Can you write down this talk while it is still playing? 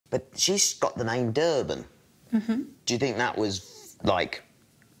But she's got the name Durban. Mm-hmm. Do you think that was, like,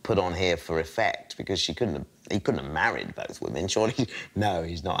 put on here for effect? Because he couldn't have married both women, surely? No,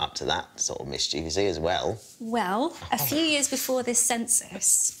 he's not up to that sort of mischief, is he, as well? Well, a few years before this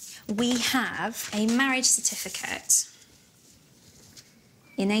census, we have a marriage certificate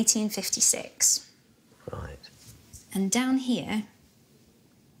in 1856. Right. And down here...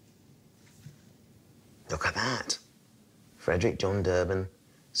 Look at that. Frederick John Durban,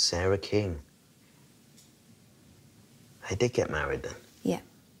 Sarah King. They did get married then? Yeah.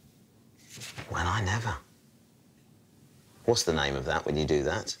 Well, I never. What's the name of that when you do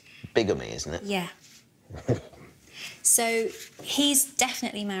that? Bigamy, isn't it? Yeah. So he's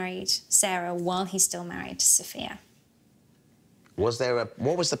definitely married Sarah while he's still married to Sophia. Was there a...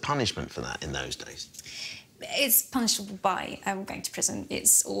 What was the punishment for that in those days? It's punishable by going to prison.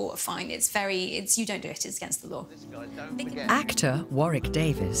 Or a fine. You don't do it. It's against the law. Actor Warwick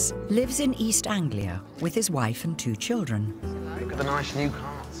Davis lives in East Anglia with his wife and 2 children. Look at the nice new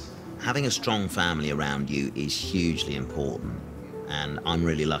cars. Having a strong family around you is hugely important, and I'm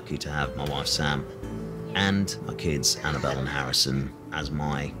really lucky to have my wife Sam and my kids Annabelle and Harrison as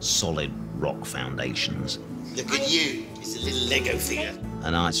my solid rock foundations. Look at you. It's a little Lego figure.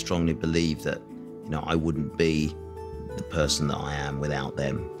 And I strongly believe that, you know, I wouldn't be the person that I am without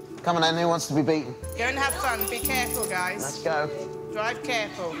them. Come on, then, who wants to be beaten? Go and have fun. Be careful, guys. Let's go. Drive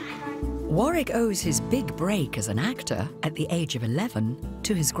careful. Warwick owes his big break as an actor at the age of 11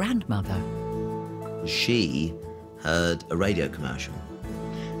 to his grandmother. She heard a radio commercial,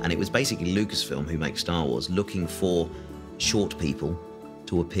 and it was basically Lucasfilm, who makes Star Wars, looking for short people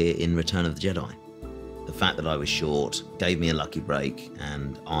to appear in Return of the Jedi. The fact that I was short gave me a lucky break,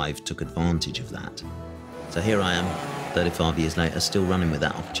 and I've took advantage of that. So here I am, 35 years later, still running with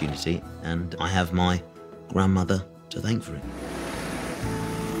that opportunity, and I have my grandmother to thank for it.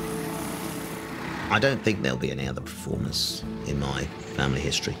 I don't think there'll be any other performers in my family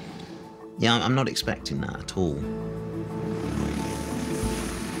history. Yeah, I'm not expecting that at all.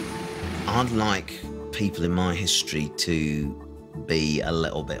 I'd like people in my history to be a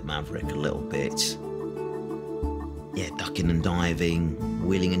little bit maverick, a little bit, yeah, ducking and diving,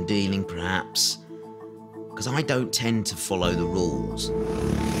 wheeling and dealing, perhaps, because I don't tend to follow the rules.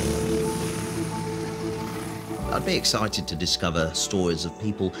 I'd be excited to discover stories of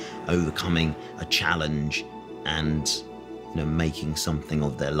people overcoming a challenge and, you know, making something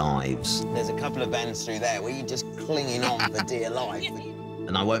of their lives. There's a couple of bends through there where you're just clinging on for dear life.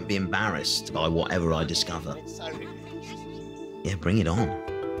 And I won't be embarrassed by whatever I discover. Yeah, bring it on.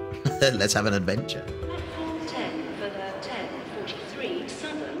 Let's have an adventure. 10 for the 10:43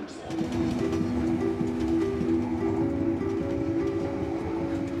 Southern.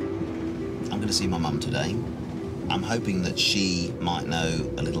 I'm going to see my mum today. I'm hoping that she might know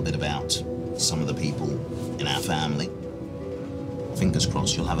a little bit about some of the people in our family. Fingers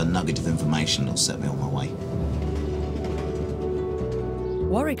crossed she'll have a nugget of information that'll set me on my way.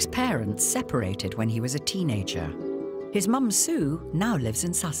 Warwick's parents separated when he was a teenager. His mum, Sue, now lives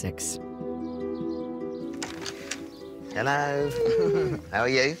in Sussex. Hello. How are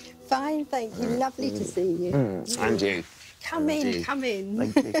you? Fine, thank you. Lovely to see you. And you. Come in, come in.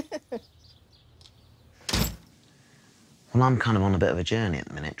 Thank you. Well, I'm kind of on a bit of a journey at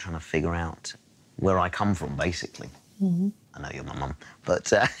the minute, trying to figure out where I come from, basically. I know you're my mum,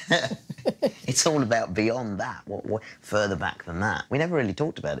 but it's all about beyond that, what further back than that. We never really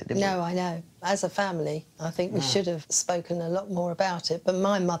talked about it, did we? No, I know. As a family, I think we should have spoken a lot more about it, but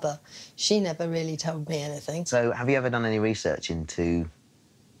my mother, she never really told me anything. So, have you ever done any research into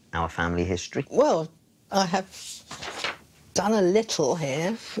our family history? Well, I have done a little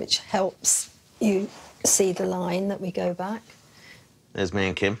here, which helps you see the line that we go back. There's me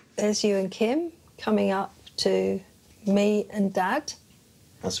and Kim. There's you and Kim coming up to me and Dad.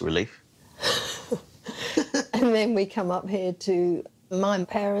 That's a relief. And then we come up here to my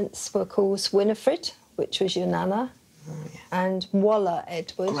parents were called Winifred, which was your nana, and Waller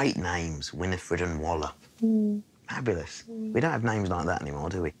Edward. Great names, Winifred and Waller. Fabulous. We don't have names like that anymore,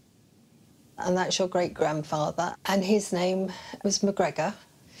 do we? And that's your great-grandfather, and his name was McGregor.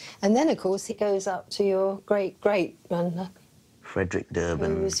 And then, of course, he goes up to your great-great-grandfather. Frederick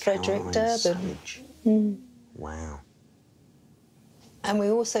Durban. Who was Frederick Durban. Savage. Wow. And we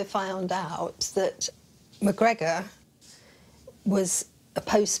also found out that McGregor was a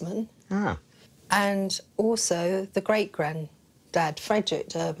postman. And also the great-granddad, Frederick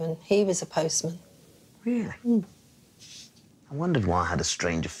Durban, he was a postman. Really? I wondered why I had a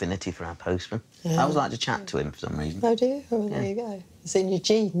strange affinity for our postman. I always like to chat to him for some reason. Oh, do you? Oh, there you go. It's in your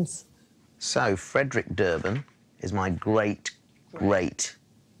genes. So, Frederick Durban is my great-great-great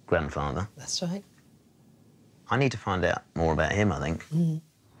grandfather. That's right. I need to find out more about him, I think.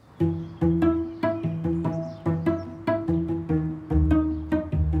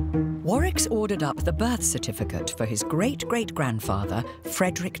 Warwick's ordered up the birth certificate for his great-great-grandfather,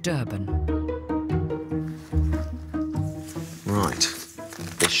 Frederick Durban. Right.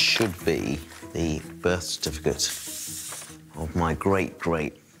 This should be the birth certificate of my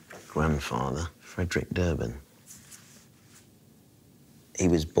great-great-grandfather, Frederick Durban. He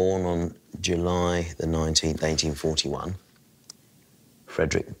was born on July the 19th, 1841.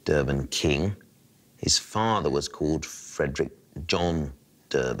 Frederick Durban King. His father was called Frederick John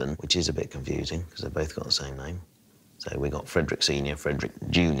Durban, which is a bit confusing because they've both got the same name. So we got Frederick Senior, Frederick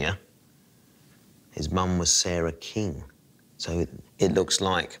Junior. His mum was Sarah King. So it looks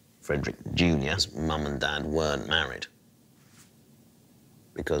like Frederick Junior's mum and dad weren't married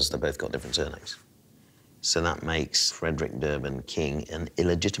because they both got different surnames. So that makes Frederick Durban King an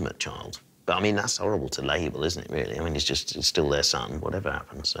illegitimate child. But, I mean, that's horrible to label, isn't it, really? I mean, it's still their son, whatever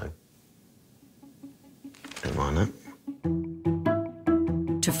happens, so... Don't mind that.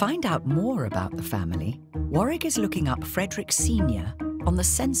 To find out more about the family, Warwick is looking up Frederick Senior on the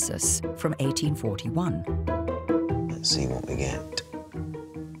census from 1841. Let's see what we get.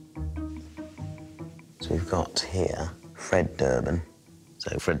 So we've got here Fred Durban,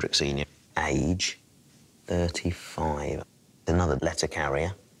 so Frederick Senior, age 35. Another letter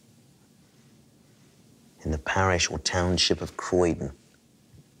carrier in the parish or township of Croydon.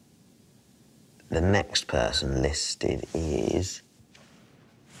 The next person listed is...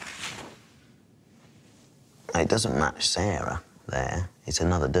 It doesn't match Sarah there. It's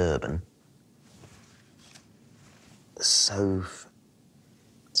another Durban. Sophia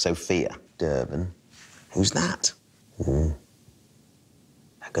Durban. Who's that? Ooh.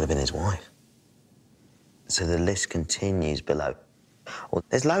 That could have been his wife. So the list continues below. Well,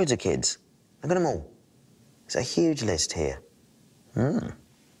 there's loads of kids. Look at them all. It's a huge list here.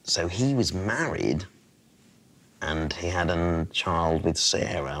 So he was married and he had a child with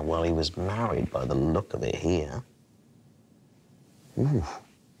Sarah while he was married by the look of it here. Ooh.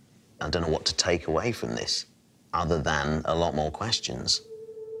 I don't know what to take away from this other than a lot more questions.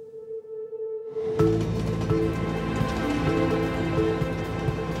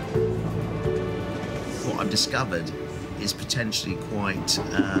 What I've discovered is potentially quite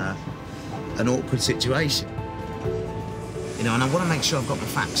an awkward situation. You know, and I want to make sure I've got the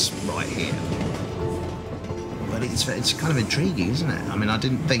facts right here. But it's kind of intriguing, isn't it? I mean, I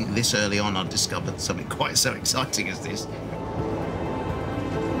didn't think this early on I'd discovered something quite so exciting as this.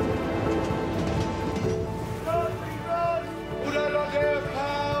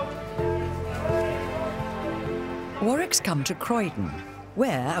 Warwick's come to Croydon,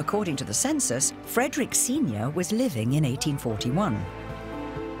 where, according to the census, Frederick Senior was living in 1841.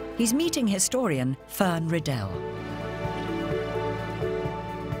 He's meeting historian Fern Riddell.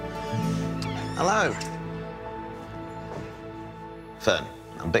 Hello. Fern,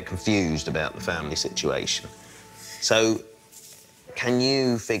 I'm a bit confused about the family situation. So, can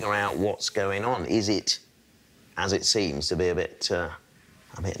you figure out what's going on? Is it, as it seems, to be a bit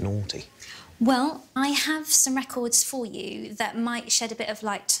naughty? Well, I have some records for you that might shed a bit of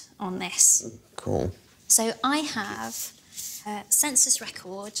light on this. Cool. So I have a census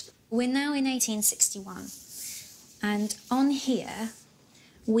record. We're now in 1861. And on here,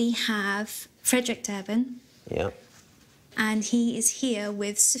 we have Frederick Durban. Yeah. And he is here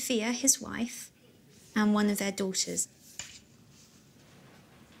with Sophia, his wife, and one of their daughters.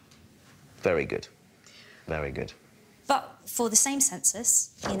 Very good. Very good. But for the same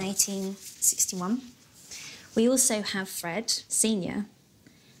census in 1861, we also have Fred Senior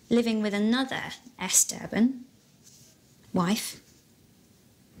living with another S. Durban wife.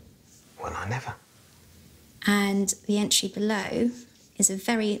 Well, I never. And the entry below is a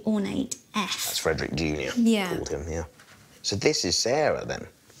very ornate F. That's Frederick Junior. Yeah. Called him, yeah. So this is Sarah, then,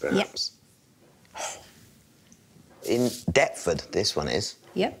 perhaps? Yep. In Deptford, this one is.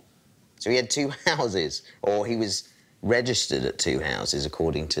 Yep. So he had two houses, or he was registered at two houses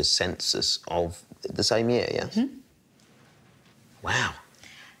according to census of the same year, yes? Mm-hmm. Wow.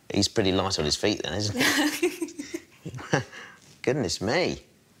 He's pretty light on his feet then, isn't he? Goodness me.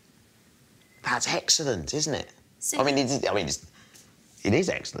 That's excellent, isn't it? So it is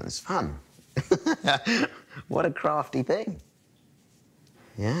excellent. It's fun. What a crafty thing.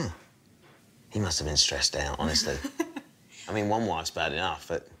 Yeah. He must have been stressed out, honestly. I mean, one wife's bad enough,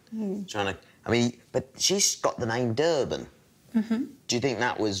 but trying to... but she's got the name Durban. Mm-hmm. Do you think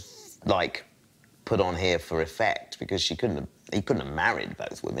that was, like, put on here for effect because he couldn't have married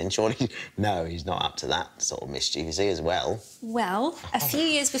both women, surely. No, he's not up to that sort of mischief, is he, as well? Well, a few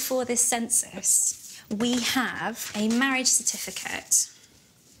years before this census, we have a marriage certificate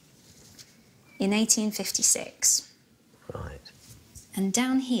in 1856. Right. And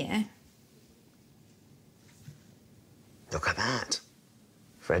down here... Look at that.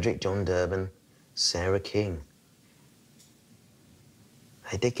 Frederick John Durbin, Sarah King.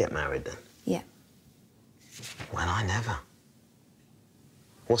 They did get married then? Yeah. Well, I never.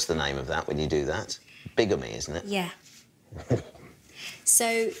 What's the name of that when you do that? Bigamy, isn't it? Yeah.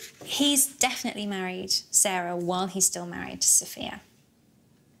 So he's definitely married Sarah while he's still married to Sophia.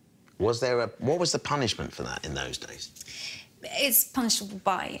 What was the punishment for that in those days? It's punishable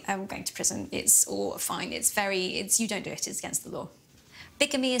by going to prison. It's or a fine. You don't do it. It's against the law.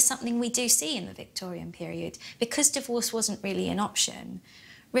 Bigamy is something we do see in the Victorian period. Because divorce wasn't really an option,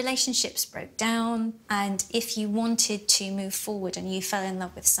 relationships broke down, and if you wanted to move forward and you fell in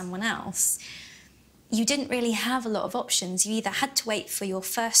love with someone else, you didn't really have a lot of options. You either had to wait for your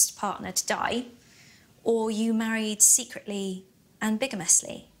first partner to die, or you married secretly and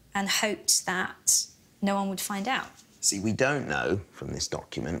bigamously and hoped that no one would find out. See, we don't know from this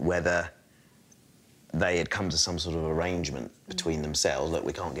document whether they had come to some sort of arrangement between themselves. Look,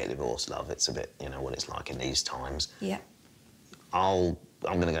 we can't get divorced, love. It's a bit, you know, what it's like in these times. Yeah. I'm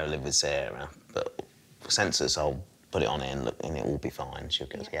going to go live with Sarah, but for census, I'll put it on in, look, and it will be fine. She'll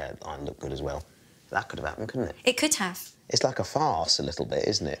go, yeah, I look good as well. That could have happened, couldn't it? It could have. It's like a farce a little bit,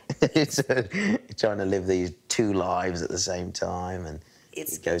 isn't it? It's trying to live these two lives at the same time, and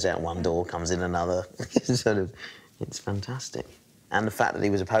it goes out one door, comes in another. It's fantastic. And the fact that he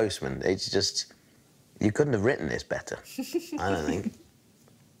was a postman, it's just... You couldn't have written this better, I don't think.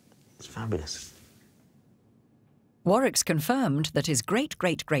 It's fabulous. Warwick's confirmed that his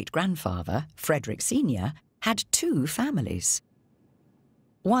great-great-great-grandfather, Frederick Sr., had two families.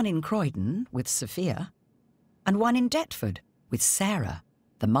 One in Croydon with Sophia, and one in Deptford with Sarah,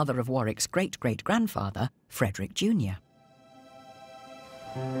 the mother of Warwick's great-great-grandfather, Frederick Jr.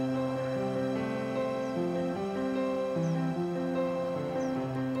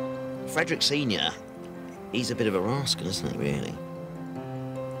 Frederick Sr., he's a bit of a rascal, isn't he, really?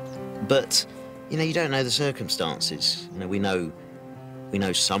 But, you know, you don't know the circumstances. You know, we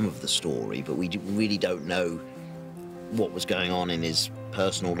know some of the story, but we really don't know what was going on in his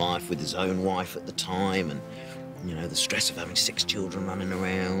personal life with his own wife at the time, and, you know, the stress of having 6 children running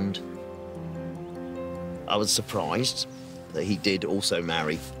around. I was surprised that he did also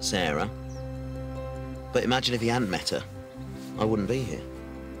marry Sarah. But imagine if he hadn't met her, I wouldn't be here.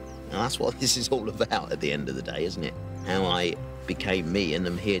 And that's what this is all about at the end of the day, isn't it? How I became me and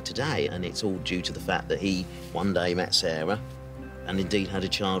am here today. And it's all due to the fact that he one day met Sarah and indeed had a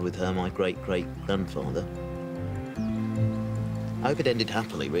child with her, my great-great-grandfather. I hope it ended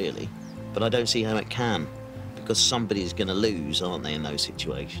happily, really, but I don't see how it can, because somebody's going to lose, aren't they, in those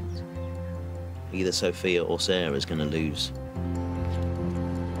situations? Either Sophia or Sarah's going to lose.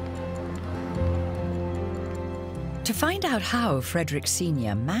 To find out how Frederick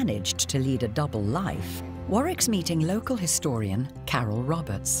Sr. managed to lead a double life, Warwick's meeting local historian Carol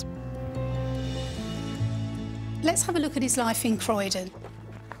Roberts. Let's have a look at his life in Croydon.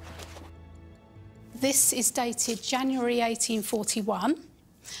 This is dated January 1841,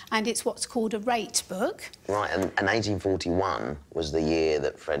 and it's what's called a rate book. Right, and 1841 was the year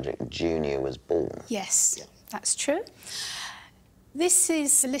that Frederick Jr. was born. Yes, that's true. This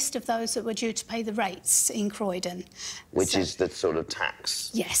is a list of those that were due to pay the rates in Croydon. Which is the sort of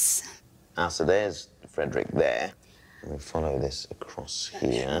tax? Yes. Ah, so there's Frederick there. We'll follow this across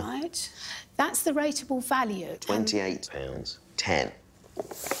here. Right. That's the rateable value. £28, 10.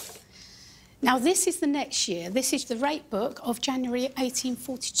 Now, this is the next year. This is the rate book of January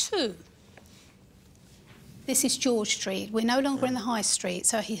 1842. This is George Street. We're no longer in the High Street,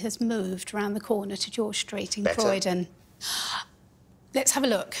 so he has moved round the corner to George Street in Croydon. Let's have a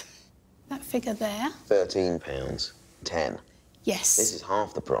look. That figure there. £13, 10. Yes. This is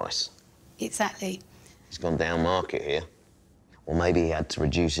half the price. Exactly. He's gone down market here. Or maybe he had to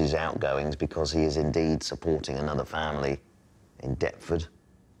reduce his outgoings because he is indeed supporting another family in Deptford,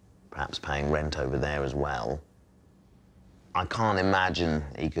 perhaps paying rent over there as well. I can't imagine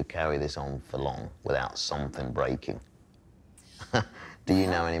he could carry this on for long without something breaking. Do you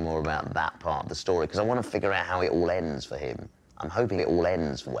know any more about that part of the story? Because I want to figure out how it all ends for him. I'm hoping it all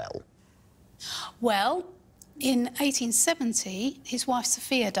ends well. Well, in 1870, his wife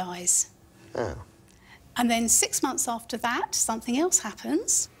Sophia dies. Oh. And then 6 months after that, something else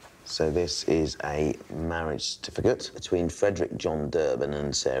happens. So this is a marriage certificate between Frederick John Durbin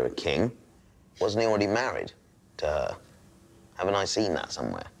and Sarah King. Wasn't he already married to her? Haven't I seen that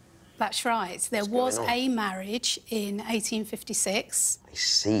somewhere? That's right. There was a marriage in 1856. I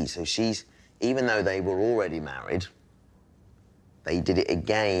see. So she's... Even though they were already married, they did it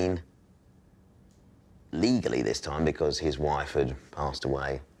again legally this time because his wife had passed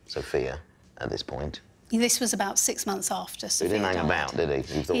away, Sophia, at this point. This was about 6 months after Sophia He didn't hang died. about, did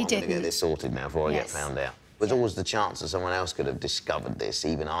he? He thought, I'm going to get this sorted now before I get Yes. found out. There's always the chance that someone else could have discovered this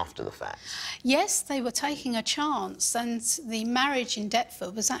even after the fact. Yes, they were taking a chance, and the marriage in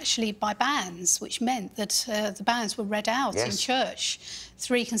Deptford was actually by banns, which meant that the banns were read out in church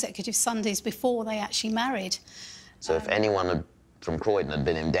 3 consecutive Sundays before they actually married. So if anyone from Croydon had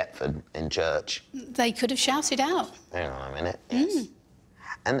been in Deptford in church... They could have shouted out. Hang on a minute, yes.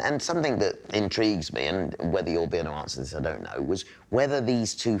 And something that intrigues me, and whether you'll be able to answer this, I don't know, was whether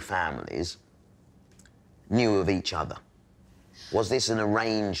these two families knew of each other. Was this an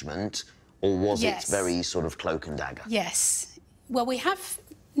arrangement, or was it very sort of cloak and dagger? Yes. Well, we have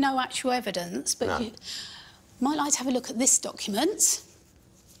no actual evidence, but you might like to have a look at this document.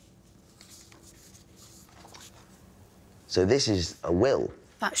 So this is a will?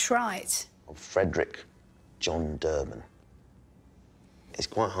 That's right. Of Frederick John Durbin. It's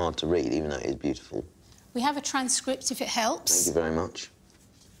quite hard to read, even though it is beautiful. We have a transcript if it helps. Thank you very much.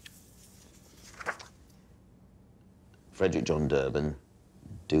 Frederick John Durbin,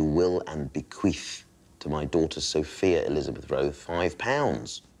 do will and bequeath to my daughter Sophia Elizabeth Rowe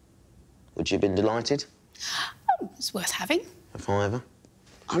 £5. Would you have been delighted? Oh, it's worth having. A fiver?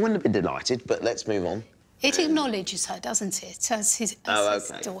 I wouldn't have been delighted, but let's move on. It acknowledges her, doesn't it, as his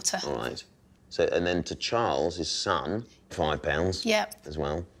daughter. All right. So, and then to Charles, his son, £5 as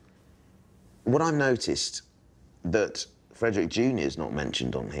well. What I've noticed, that Frederick Jr. is not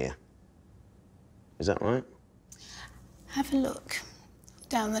mentioned on here. Is that right? Have a look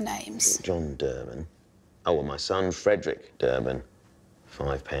down the names. John Durbin. Oh, well, my son, Frederick Durbin,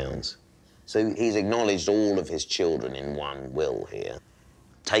 £5. So he's acknowledged all of his children in one will here.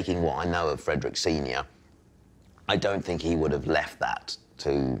 Taking what I know of Frederick Sr., I don't think he would have left that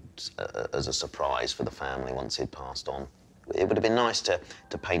as a surprise for the family once he'd passed on. It would have been nice to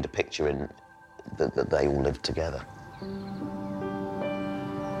paint a picture in that they all lived together.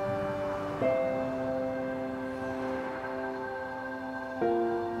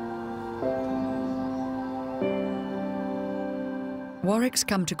 Warwick's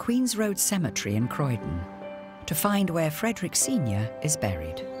come to Queen's Road Cemetery in Croydon to find where Frederick Sr. is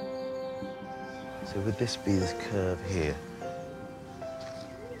buried. So would this be this curve here?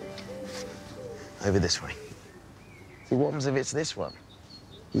 Over this way. See, what happens if it's this one?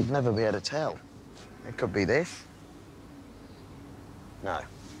 You'd never be able to tell. It could be this. No.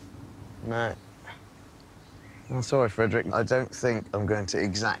 No. I'm sorry, Frederick. I don't think I'm going to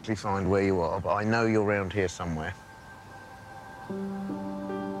exactly find where you are, but I know you're around here somewhere.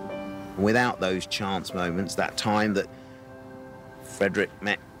 Without those chance moments, that time that Frederick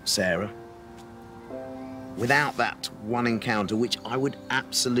met Sarah, without that one encounter, which I would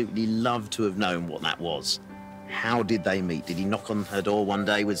absolutely love to have known what that was. How did they meet? Did he knock on her door one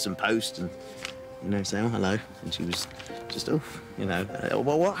day with some post and, you know, say, oh, hello? And she was just, oh, you know,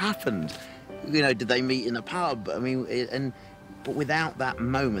 well, what happened? You know, did they meet in a pub? I mean, but without that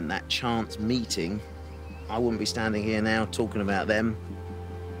moment, that chance meeting, I wouldn't be standing here now talking about them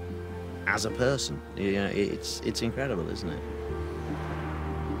as a person. You know, it's incredible, isn't it?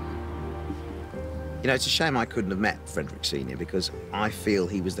 You know, it's a shame I couldn't have met Frederick Sr. because I feel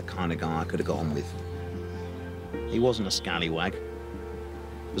he was the kind of guy I could have got on with. He wasn't a scallywag.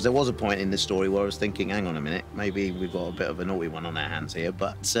 Because there was a point in this story where I was thinking, hang on a minute, maybe we've got a bit of a naughty one on our hands here,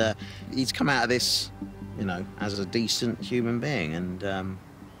 but he's come out of this, you know, as a decent human being, and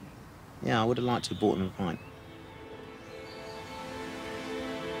yeah, I would have liked to have bought him a pint.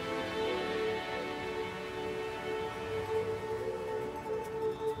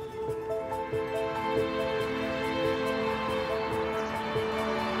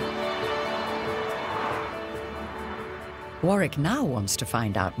 Warwick now wants to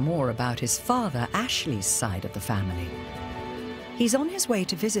find out more about his father Ashley's side of the family. He's on his way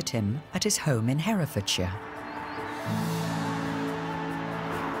to visit him at his home in Herefordshire.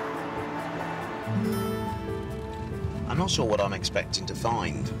 I'm not sure what I'm expecting to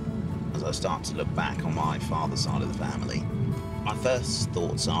find as I start to look back on my father's side of the family. My first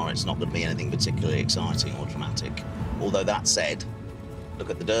thoughts are it's not going to be anything particularly exciting or dramatic. Although that said,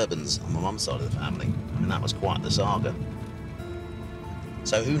 look at the Durbins on my mum's side of the family. I mean, that was quite the saga.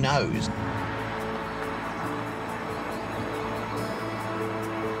 So who knows?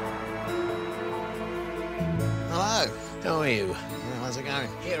 Hello, how are you? Well, How's it going?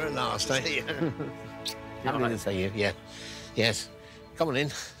 Here at last, eh? See you. Happy to see you, yeah. Yes. Come on in.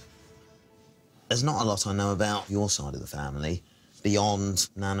 There's not a lot I know about your side of the family beyond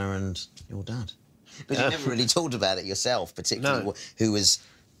Nana and your dad. But you never really talked about it yourself, particularly who was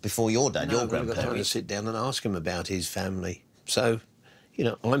before your dad, your grandparents. I've got to sit down and ask him about his family. So, you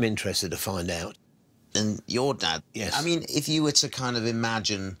know, I'm interested to find out. And your dad? Yes. I mean, if you were to kind of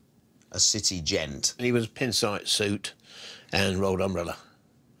imagine a city gent. He was pinstripe suit and rolled umbrella.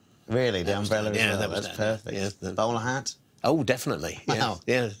 Really? The umbrella as well? That was That's perfect. Yeah, the bowler hat? Oh, definitely. Wow.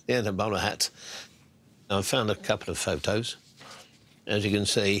 Yeah, the bowler hat. I found a couple of photos. As you can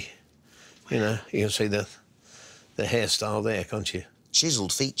see, you know, you can see the hairstyle there, can't you?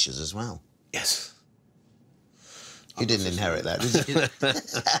 Chiselled features as well. Yes. You didn't inherit that, did you?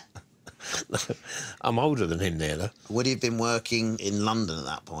 I'm older than him there, though. Would he have been working in London at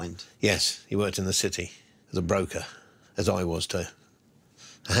that point? Yes, he worked in the city as a broker, as I was too.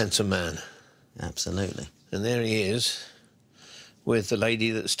 A handsome man. Absolutely. And there he is, with the lady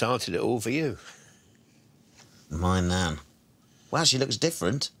that started it all for you. My Nan. Wow, she looks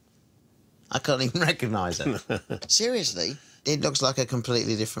different. I can't even recognise her. Seriously, it looks like a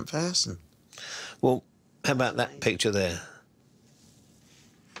completely different person. Well, how about that picture there?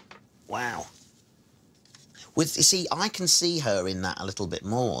 Wow. You see, I can see her in that a little bit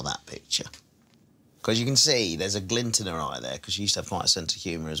more, that picture. Because you can see there's a glint in her eye there, because she used to have quite a sense of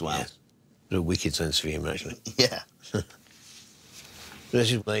humour as well. Yes. A wicked sense of humour, actually. Yeah.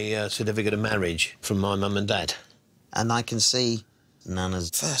 This is the certificate of marriage from my mum and dad. And I can see Nana's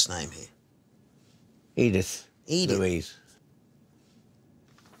first name here. Edith. Edith. Louise.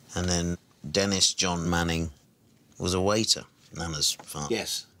 And then Dennis John Manning was a waiter, Nana's father.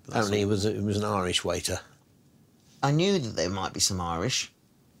 Yes. Apparently he was an Irish waiter. I knew that there might be some Irish.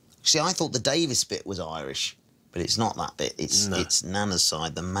 See, I thought the Davis bit was Irish, but it's not that bit. It's Nana's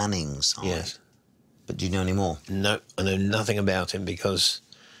side, the Manning side. Yes. But do you know any more? No, I know nothing about him because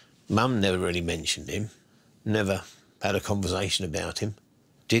Mum never really mentioned him, never had a conversation about him.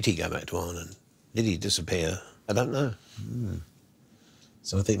 Did he go back to Ireland? Did he disappear? I don't know.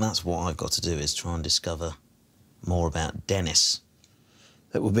 So I think that's what I've got to do, is try and discover more about Dennis.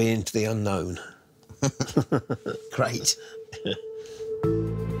 That will be into the unknown. Great.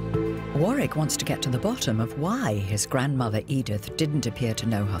 Warwick wants to get to the bottom of why his grandmother Edith didn't appear to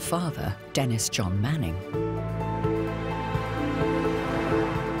know her father, Dennis John Manning.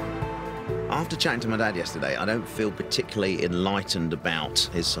 After chatting to my dad yesterday, I don't feel particularly enlightened about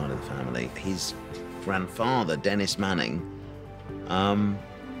his side of the family. His grandfather, Dennis Manning,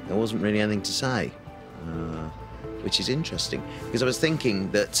 there wasn't really anything to say, which is interesting, because I was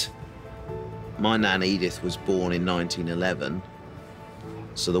thinking that my nan Edith was born in 1911,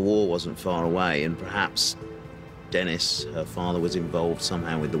 so the war wasn't far away, and perhaps Dennis, her father, was involved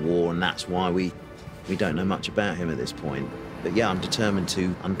somehow with the war, and that's why we don't know much about him at this point. But yeah, I'm determined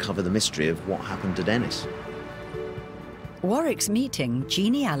to uncover the mystery of what happened to Dennis. Warwick's meeting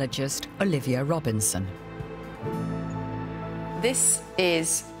genealogist Olivia Robinson. This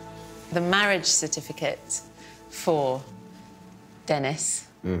is the marriage certificate for Dennis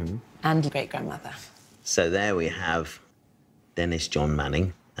and great-grandmother. So there we have Dennis John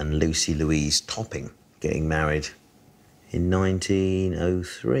Manning and Lucy Louise Topping getting married in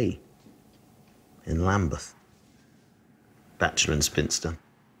 1903 in Lambeth. Bachelor and spinster.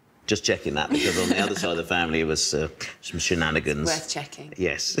 Just checking that, because on the other side of the family was some shenanigans. Worth checking.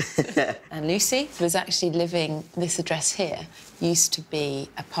 Yes. And Lucy was actually living, this address here used to be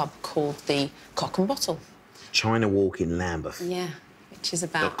a pub called the Cock and Bottle. China Walk in Lambeth. Yeah, which is The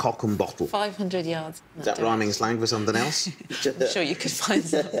about Cock and Bottle. 500 yards. Is that rhyming slang for something else? I'm sure you could find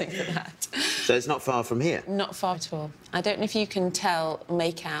something for that. So it's not far from here? Not far at all. I don't know if you can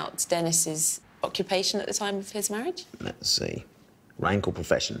make out Dennis's occupation at the time of his marriage. Let's see. Rank or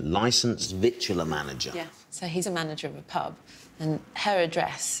profession? Licensed victualler manager. Yeah, so he's a manager of a pub, and her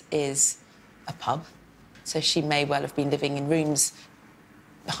address is a pub, so she may well have been living in rooms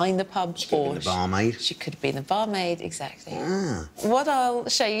behind the pub. She could have been the barmaid. She could have been the barmaid, exactly. Ah. What I'll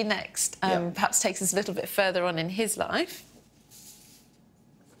show you next perhaps takes us a little bit further on in his life.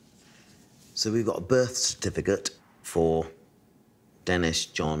 So we've got a birth certificate for Dennis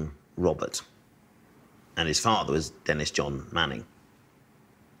John Robert, and his father was Dennis John Manning.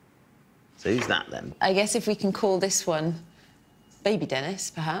 So who's that then? I guess if we can call this one Baby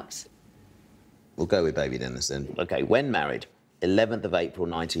Dennis, perhaps. We'll go with Baby Dennis then. OK, when married? 11th of April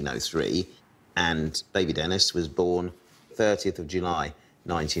 1903, and Baby Dennis was born 30th of July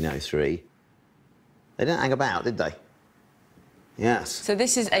 1903. They didn't hang about, did they? Yes. So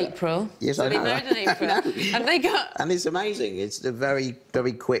this is April. Yes, so I they know. married in April. And they got... And it's amazing. It's a very,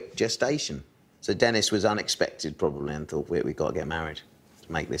 very quick gestation. So Dennis was unexpected, probably, and thought, we've got to get married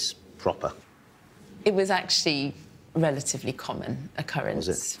to make this proper. It was actually a relatively common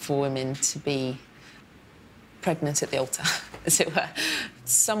occurrence for women to be pregnant at the altar, as it were.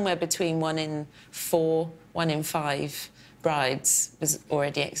 Somewhere between 1 in 4, 1 in 5 brides was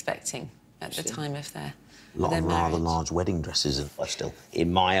already expecting at the time of their A lot of rather marriage. large wedding dresses. And I still,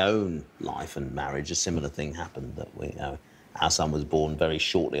 in my own life and marriage, a similar thing happened that our son was born very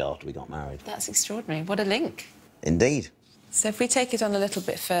shortly after we got married. That's extraordinary. What a link. Indeed. So if we take it on a little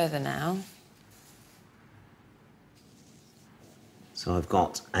bit further now. So I've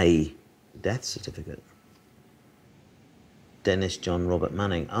got a death certificate. Dennis John Robert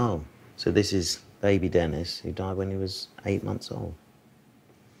Manning. Oh, so this is baby Dennis, who died when he was 8 months old.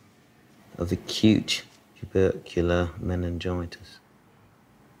 Of acute tubercular meningitis.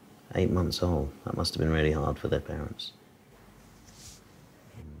 8 months old. That must have been really hard for their parents.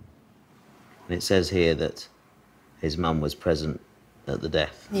 And it says here that his mum was present at the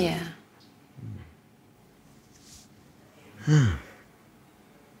death. Yeah.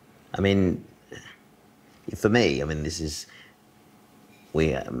 I mean, for me, this is...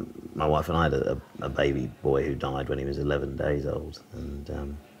 my wife and I had a baby boy who died when he was 11 days old,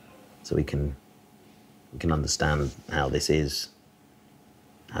 and so we can understand how this is,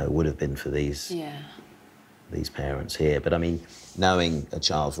 how it would have been for these parents here. But I mean, knowing a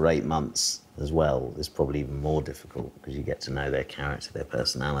child for 8 months as well is probably even more difficult, because you get to know their character, their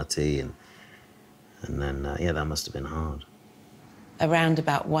personality, and then that must have been hard. Around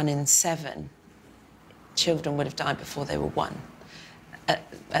about 1 in 7 children would have died before they were 1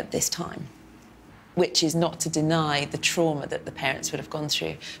 at this time, which is not to deny the trauma that the parents would have gone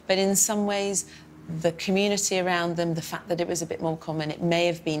through. But in some ways, the community around them, the fact that it was a bit more common, it may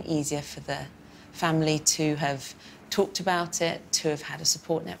have been easier for the family to have talked about it, to have had a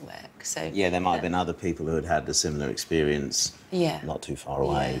support network. So yeah, there might have been other people who had had a similar experience not too far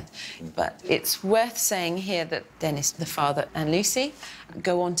away. Yeah. But it's worth saying here that Dennis, the father, and Lucy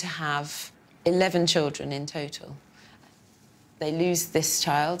go on to have 11 children in total. They lose this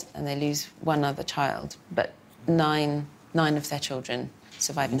child and they lose 1 other child, but 9 of their children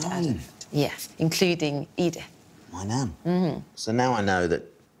survive into adulthood. Yes, including Edith. My nan. So now I know that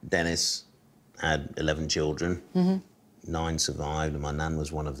Dennis had 11 children, 9 survived, and my nan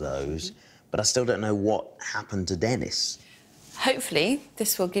was one of those. But I still don't know what happened to Dennis. Hopefully,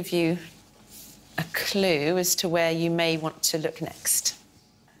 this will give you a clue as to where you may want to look next.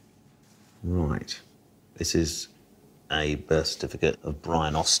 Right. This is a birth certificate of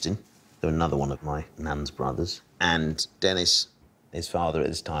Brian Austin. They're another one of my nan's brothers. And Dennis, his father at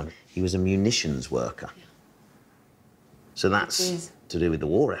this time, he was a munitions worker. Yeah. So that's to do with the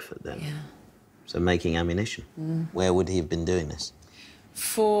war effort then. Yeah. So making ammunition. Where would he have been doing this?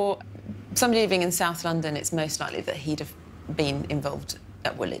 For somebody living in South London, it's most likely that he'd have been involved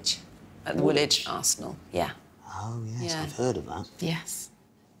at Woolwich, at the Woolwich Arsenal. Yeah. Oh, yes, I've heard of that. Yes.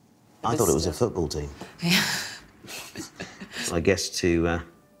 I thought it was a football team. Yeah. I guess to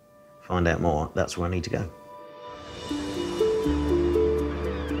find out more, that's where I need to go.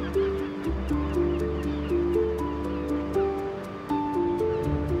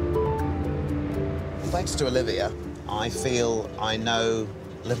 Thanks to Olivia, I feel I know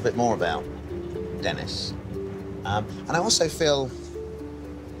a little bit more about Dennis. And I also feel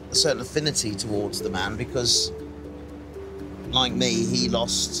a certain affinity towards the man because, like me, he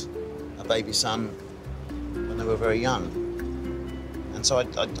lost a baby son when they were very young. And so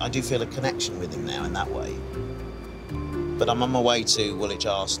I do feel a connection with him now in that way. But I'm on my way to Woolwich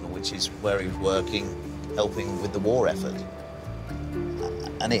Arsenal, which is where he was working, helping with the war effort.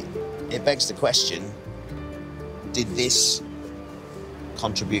 And it begs the question, did this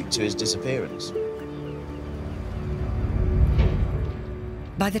contribute to his disappearance?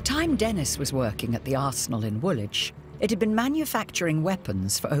 By the time Dennis was working at the Arsenal in Woolwich, it had been manufacturing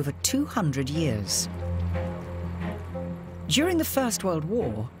weapons for over 200 years. During the First World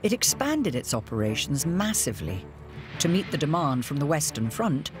War, it expanded its operations massively to meet the demand from the Western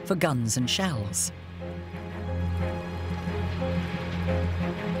Front for guns and shells.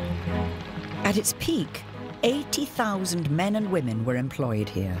 At its peak, 80,000 men and women were employed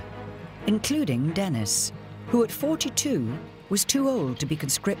here, including Dennis, who at 42 was too old to be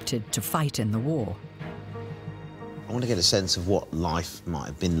conscripted to fight in the war. I want to get a sense of what life might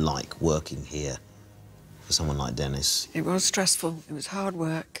have been like working here for someone like Dennis? It was stressful. It was hard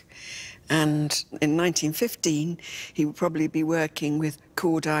work. And in 1915, he would probably be working with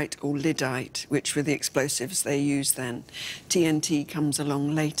cordite or lyddite, which were the explosives they used then. TNT comes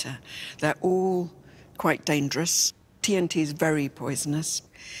along later. They're all quite dangerous. TNT is very poisonous.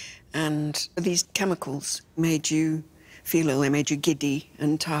 And these chemicals made you feel ill. They made you giddy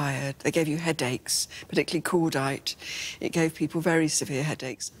and tired. They gave you headaches, particularly cordite. It gave people very severe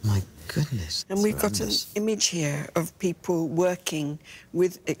headaches. My goodness. And we've got an image here of people working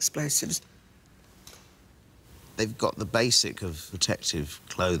with explosives. They've got the basic of protective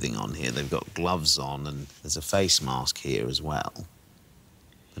clothing on here. They've got gloves on, and there's a face mask here as well.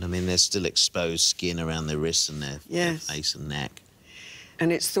 But, I mean, there's still exposed skin around their wrists and their face and neck.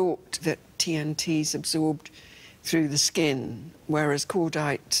 And it's thought that TNT's absorbed through the skin, whereas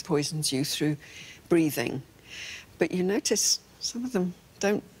cordite poisons you through breathing. But you notice some of them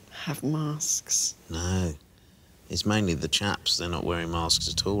don't have masks. No. It's mainly the chaps. They're not wearing masks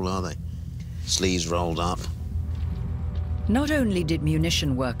at all, are they? Sleeves rolled up. Not only did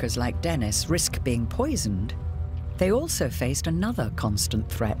munition workers like Dennis risk being poisoned, they also faced another constant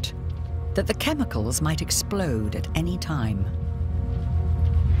threat, that the chemicals might explode at any time.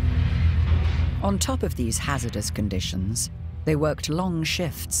 On top of these hazardous conditions, they worked long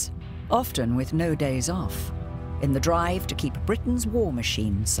shifts, often with no days off, in the drive to keep Britain's war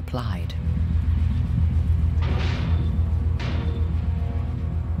machine supplied.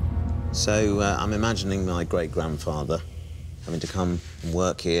 So I'm imagining my great-grandfather having to come and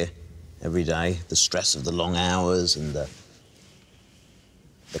work here every day, the stress of the long hours and the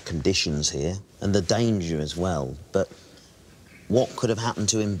conditions here, and the danger as well. But what could have happened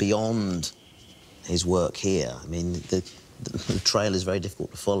to him beyond his work here? I mean, the trail is very difficult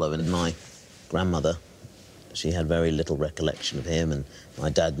to follow, and my grandmother, she had very little recollection of him, and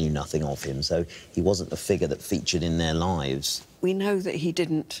my dad knew nothing of him, so he wasn't a figure that featured in their lives. We know that he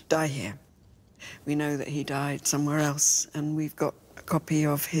didn't die here. We know that he died somewhere else, and we've got a copy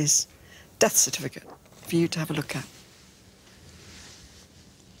of his death certificate for you to have a look at.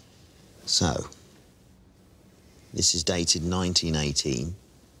 So, this is dated 1918,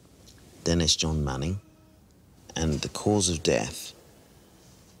 Dennis John Manning, and the cause of death,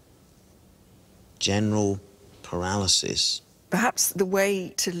 general paralysis. Perhaps the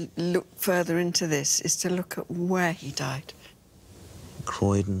way to look further into this is to look at where he died.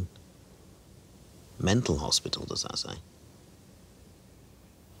 Croydon Mental Hospital, does that say?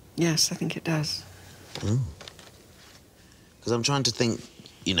 Yes, I think it does. Oh. Because I'm trying to think,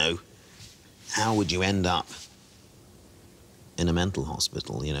 you know, how would you end up in a mental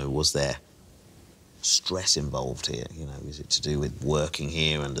hospital? You know, was there stress involved here? You know, is it to do with working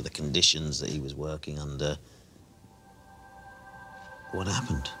here under the conditions that he was working under? What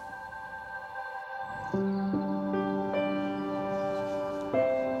happened?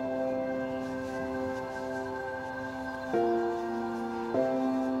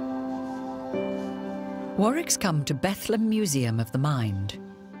 Warwick's come to Bethlehem Museum of the Mind,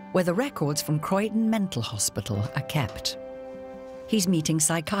 where the records from Croydon Mental Hospital are kept. He's meeting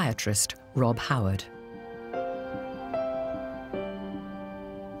psychiatrist Rob Howard.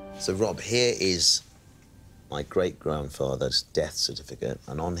 So, Rob, here is my great-grandfather's death certificate,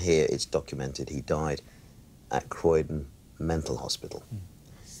 and on here it's documented he died at Croydon Mental Hospital.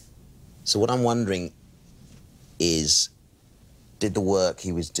 So what I'm wondering is, did the work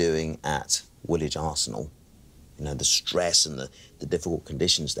he was doing at Woolwich Arsenal, you know, the stress and the difficult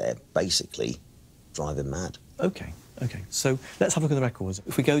conditions there, basically drive him mad? OK. So let's have a look at the records.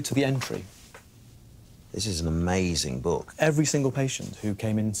 If we go to the entry... This is an amazing book. Every single patient who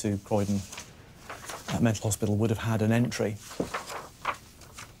came into Croydon Mental Hospital would have had an entry.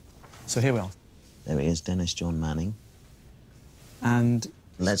 So here we are. There he is, Dennis John Manning. And...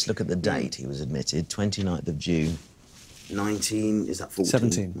 let's look at the date he was admitted, 29th of June,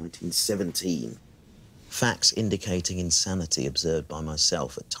 1917. Facts indicating insanity observed by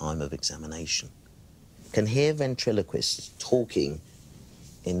myself at time of examination. Can hear ventriloquists talking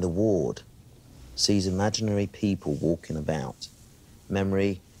in the ward. Sees imaginary people walking about.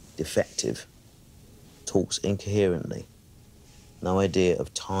 Memory defective. Talks incoherently. No idea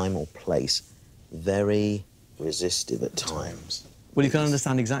of time or place. Very resistive at times. Well, you can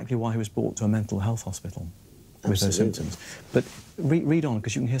understand exactly why he was brought to a mental health hospital with those symptoms. But read on,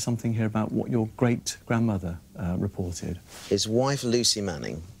 because you can hear something here about what your great-grandmother reported. His wife, Lucy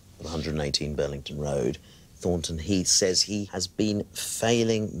Manning, of 118 Burlington Road, Thornton Heath, says he has been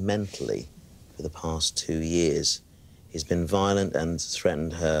failing mentally for the past 2 years. He's been violent and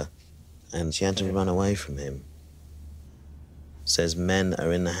threatened her, and she had to run away from him. Says men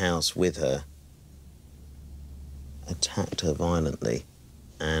are in the house with her, attacked her violently,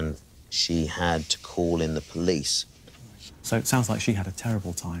 and she had to call in the police. So it sounds like she had a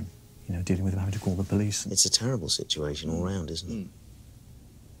terrible time, you know, dealing with having to call the police. It's a terrible situation all round, isn't it?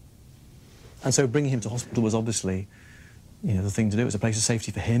 And so bringing him to hospital was obviously, you know, the thing to do. It was a place of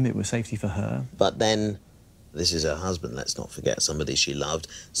safety for him, it was safety for her. But then, this is her husband, let's not forget, somebody she loved,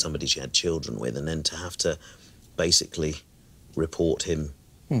 somebody she had children with, and then to have to basically report him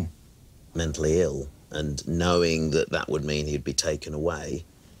mentally ill, and knowing that that would mean he'd be taken away,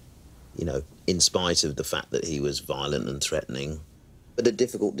 you know, in spite of the fact that he was violent and threatening, but a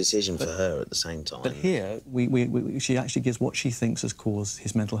difficult decision for her at the same time. But here, she actually gives what she thinks has caused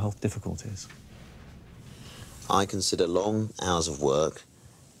his mental health difficulties. I consider long hours of work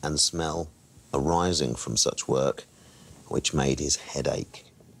and smell arising from such work, which made his head ache.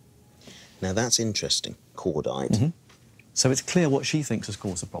 Now that's interesting, cordite. So it's clear what she thinks has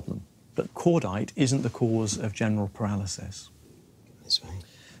caused the problem, but cordite isn't the cause of general paralysis. This way.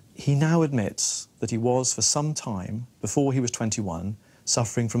 He now admits that he was, for some time, before he was 21,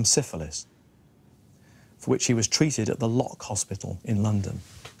 suffering from syphilis, for which he was treated at the Lock Hospital in London.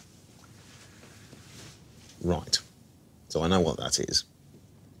 Right. So I know what that is.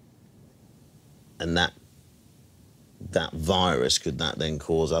 And that virus, could that then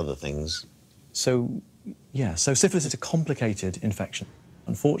cause other things? So, yeah, so syphilis is a complicated infection.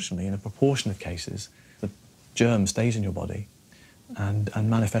 Unfortunately, in a proportion of cases, the germ stays in your body and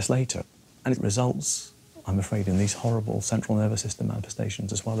manifests later. And it results, I'm afraid, in these horrible central nervous system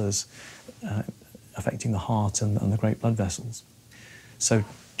manifestations, as well as affecting the heart and the great blood vessels. So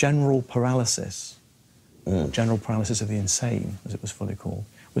general paralysis, or general paralysis of the insane, as it was fully called,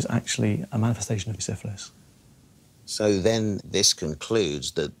 was actually a manifestation of syphilis. So then this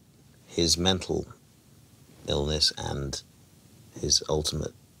concludes that his mental illness and his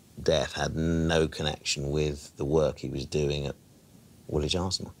ultimate death had no connection with the work he was doing at Woolwich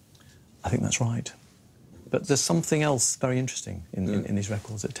Arsenal. I think that's right. But there's something else very interesting in these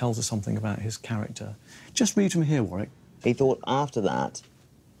records that tells us something about his character. Just read from here, Warwick. He thought after that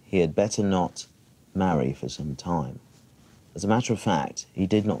he had better not marry for some time. As a matter of fact, he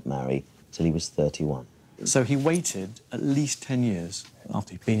did not marry till he was 31. So he waited at least 10 years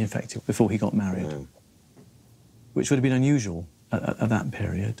after he'd been infected before he got married, which would have been unusual at that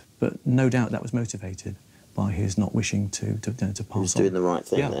period, but no doubt that was motivated by his not wishing to pass on. He was doing the right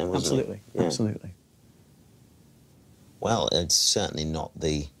thing then, wasn't absolutely, he? Yeah. Absolutely. Well, it's certainly not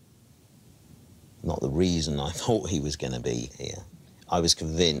the reason I thought he was going to be here. I was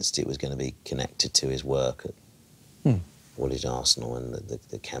convinced it was going to be connected to his work at Woolwich Arsenal and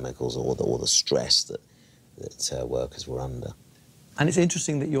the chemicals or the stress that workers were under. And it's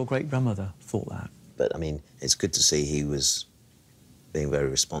interesting that your great-grandmother thought that. But, I mean, it's good to see he was being very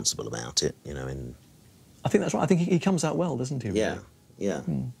responsible about it, you know, I think that's right. I think he comes out well, doesn't he? Really? Yeah, yeah.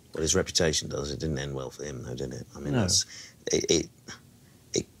 Well, his reputation does. It didn't end well for him, though, did it? I mean, no. It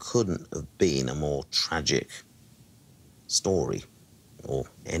couldn't have been a more tragic story or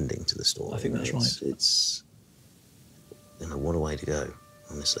ending to the story. I think that's right. It's, you know, what a way to go,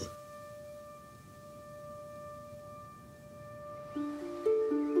 honestly.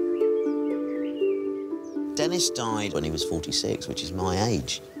 Dennis died when he was 46, which is my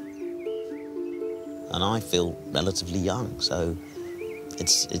age. And I feel relatively young, so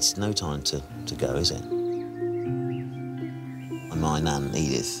it's no time to go, is it? And my nan,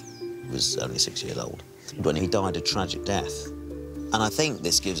 Edith, was only 6 years old when he died a tragic death. And I think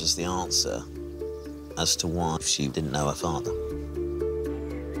this gives us the answer as to why she didn't know her father.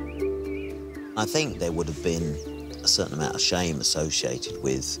 I think there would have been a certain amount of shame associated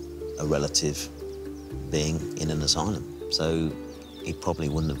with a relative being in an asylum, so he probably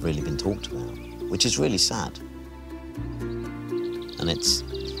wouldn't have really been talked about, which is really sad. And it's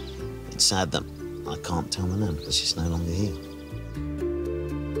sad that I can't tell my nan because she's no longer here.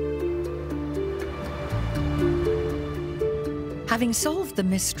 Having solved the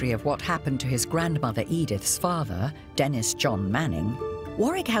mystery of what happened to his grandmother Edith's father, Dennis John Manning,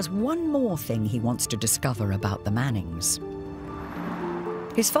 Warwick has one more thing he wants to discover about the Mannings.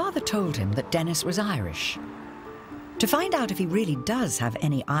 His father told him that Dennis was Irish. To find out if he really does have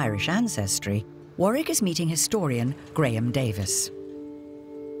any Irish ancestry, Warwick is meeting historian Graham Davis.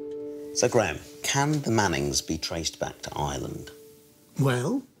 So, Graham, can the Mannings be traced back to Ireland?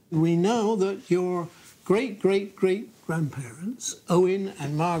 Well, we know that your great-great-great-grandparents, Owen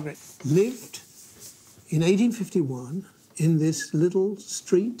and Margaret, lived in 1851 in this little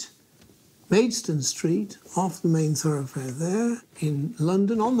street, Maidstone Street, off the main thoroughfare there, in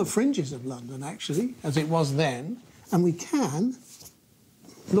London, on the fringes of London, actually, as it was then. And we can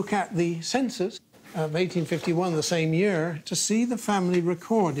look at the census of 1851, the same year, to see the family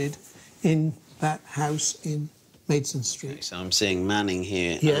recorded in that house in Maidstone Street. Okay, so I'm seeing Manning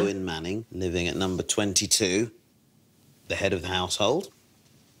here, Yeah. Owen Manning, living at number 22, the head of the household.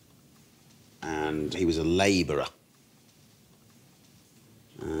 And he was a labourer.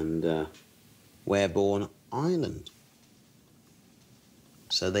 And Wereborn, Ireland.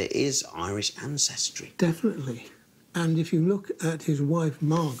 So there is Irish ancestry. Definitely. And if you look at his wife,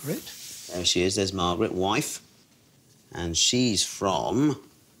 Margaret... There she is, there's Margaret, wife. And she's from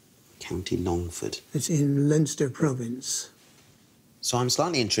County Longford. It's in Leinster province. So I'm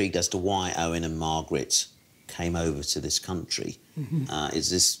slightly intrigued as to why Owen and Margaret came over to this country. Mm-hmm. Is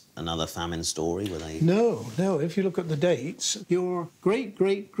this another famine story? Were they... No, no. If you look at the dates, your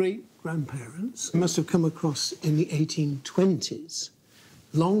great-great-great-grandparents must have come across in the 1820s,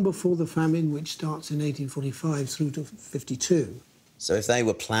 long before the famine, which starts in 1845 through to 52. So if they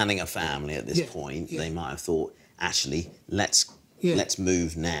were planning a family at this point, they might have thought, actually, let's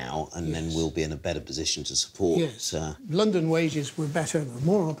move now, and then we'll be in a better position to support... Yes. London wages were better, there were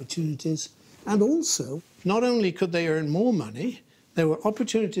more opportunities, and also, not only could they earn more money, there were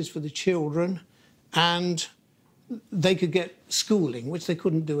opportunities for the children, and they could get schooling, which they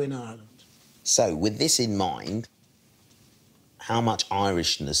couldn't do in Ireland. So, with this in mind, how much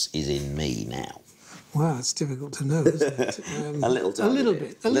Irishness is in me now? Wow, it's difficult to know, isn't it? A little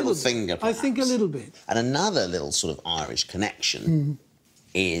bit. A little finger, I think a little bit. And another little sort of Irish connection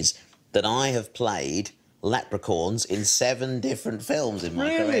is that I have played leprechauns in 7 different films in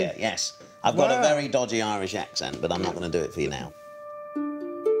my career. Yes. I've got a very dodgy Irish accent, but I'm not going to do it for you now.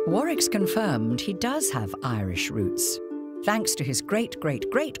 Warwick's confirmed he does have Irish roots, thanks to his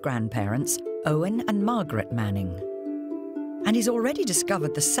great-great-great-grandparents, Owen and Margaret Manning. And he's already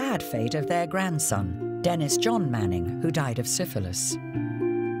discovered the sad fate of their grandson, Dennis John Manning, who died of syphilis.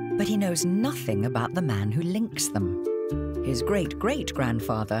 But he knows nothing about the man who links them, his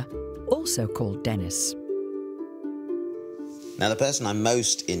great-great-grandfather, also called Dennis. Now, the person I'm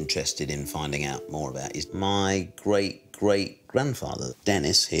most interested in finding out more about is my great-great-grandfather,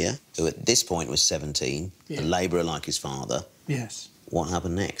 Dennis here, who at this point was 17, a labourer like his father. Yes. What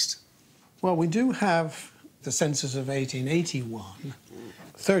happened next? Well, we do have the census of 1881,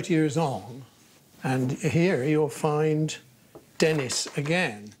 30 years on, and here you'll find Dennis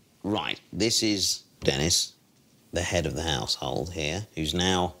again. Right, this is Dennis, the head of the household here, who's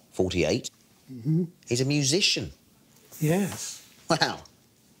now 48. Mm-hmm. He's a musician. Yes. Wow,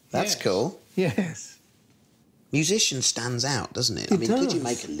 that's cool. Yes. Musician stands out, doesn't it? I mean, could you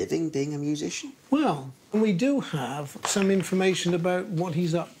make a living being a musician? Well, we do have some information about what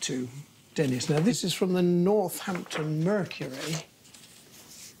he's up to, Dennis. Now, this is from the Northampton Mercury.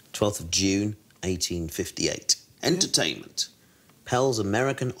 12th of June, 1858. Entertainment. Pell's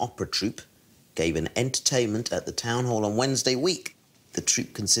American Opera Troupe gave an entertainment at the Town Hall on Wednesday week. The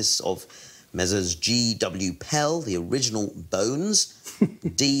troupe consists of Messrs. G.W. Pell, the original Bones,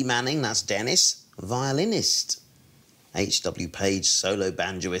 D. Manning, that's Dennis, violinist, H.W. Page, solo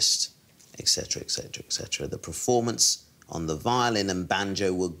banjoist, etc., etc., etc. The performance on the violin and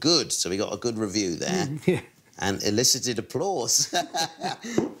banjo were good, so we got a good review there, and elicited applause.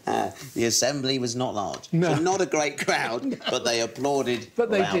 The assembly was not large. No. So not a great crowd, but they applauded But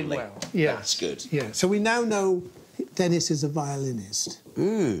they loudly. did well. Yes. That's good. Yeah, so we now know Dennis is a violinist.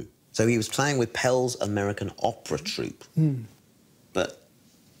 So he was playing with Pell's American Opera Troupe. But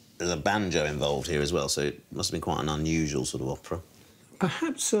there's a banjo involved here as well, so it must have been quite an unusual sort of opera.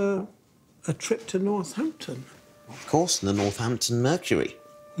 Perhaps a trip to Northampton. Of course, the Northampton Mercury.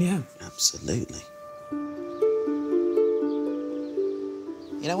 Yeah. Absolutely.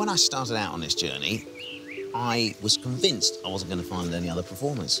 You know, when I started out on this journey, I was convinced I wasn't going to find any other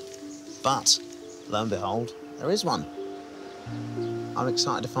performers. But, lo and behold, there is one. I'm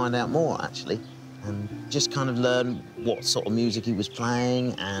excited to find out more, actually, and just kind of learn what sort of music he was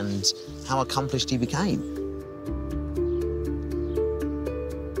playing and how accomplished he became.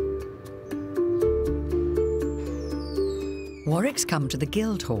 Warwick's come to the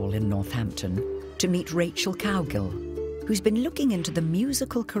Guildhall in Northampton to meet Rachel Cowgill, who's been looking into the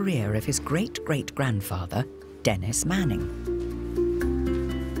musical career of his great-great-grandfather, Dennis Manning.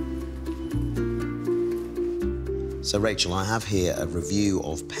 So, Rachel, I have here a review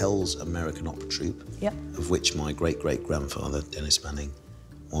of Pell's American Opera Troupe, of which my great-great-grandfather, Dennis Manning,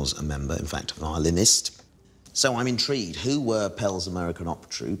 was a member, in fact, a violinist. So I'm intrigued. Who were Pell's American Opera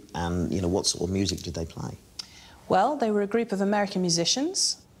Troupe and, you know, what sort of music did they play? Well, they were a group of American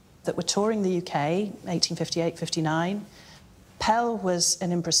musicians that were touring the UK, 1858-59. Pell was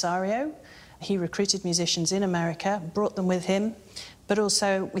an impresario. He recruited musicians in America, brought them with him, but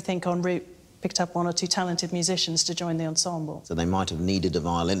also, we think, en route picked up one or two talented musicians to join the ensemble. So they might have needed a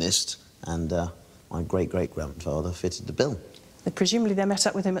violinist, and my great-great-grandfather fitted the bill. Presumably they met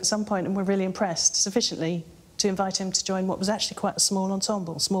up with him at some point and were really impressed sufficiently to invite him to join what was actually quite a small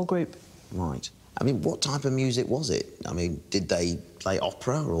ensemble, small group. Right. I mean, what type of music was it? I mean, did they play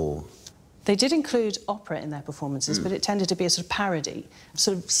opera or...? They did include opera in their performances, but it tended to be a sort of parody,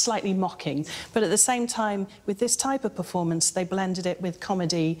 sort of slightly mocking. But at the same time, with this type of performance, they blended it with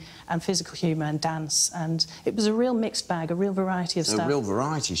comedy and physical humour and dance, and it was a real mixed bag, a real variety of stuff. A real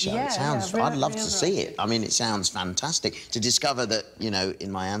variety show. Yeah, it sounds... yeah, I'd love to variety. see it. I mean, it sounds fantastic. To discover that, you know,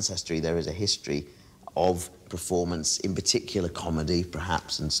 in my ancestry there is a history of performance, in particular comedy,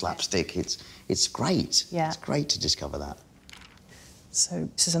 perhaps, and slapstick. It's great. Yeah. It's great to discover that. So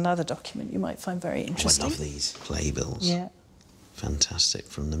this is another document you might find very interesting. Oh, I love these playbills. Yeah. Fantastic.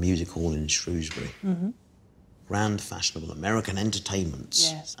 From the music hall in Shrewsbury. Grand fashionable American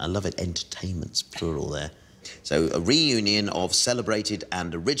entertainments. Yes. I love it, entertainments, plural there. So a reunion of celebrated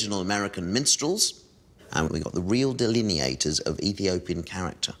and original American minstrels, and we've got the real delineators of Ethiopian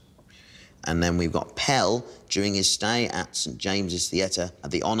character. And then we've got Pell, during his stay at St James's Theatre,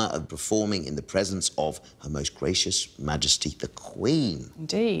 had the honour of performing in the presence of Her Most Gracious Majesty the Queen.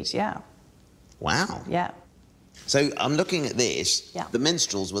 Indeed, yeah. Wow. Yeah. So I'm looking at this. Yeah. The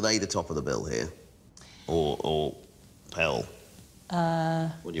minstrels, were they the top of the bill here? Or Pell?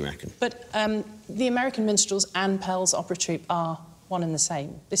 What do you reckon? But the American minstrels and Pell's opera troupe are one and the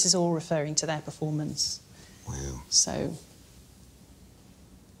same. This is all referring to their performance. Wow. So...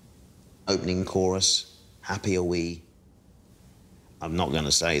 Opening chorus, Happy Are We. I'm not going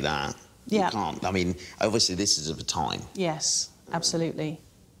to say that. Yeah. You can't. I mean, obviously this is of a time. Yes, absolutely.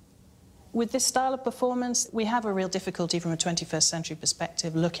 With this style of performance, we have a real difficulty from a 21st century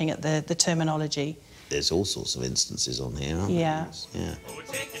perspective looking at the terminology. There's all sorts of instances on here, aren't Yeah. there?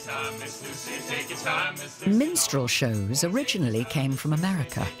 Yeah. Minstrel shows originally came from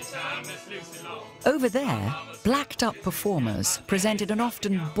America. Over there, blacked-up performers presented an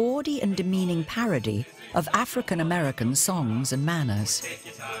often bawdy and demeaning parody of African-American songs and manners.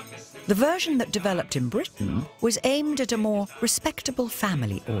 The version that developed in Britain was aimed at a more respectable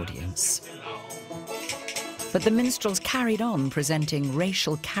family audience. But the minstrels carried on presenting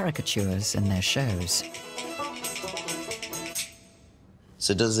racial caricatures in their shows.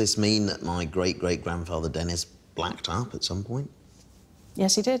 So does this mean that my great-great-grandfather Dennis blacked up at some point?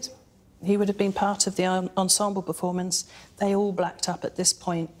 Yes, he did. He would have been part of the ensemble performance. They all blacked up at this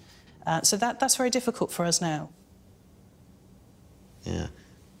point. So that's very difficult for us now. Yeah.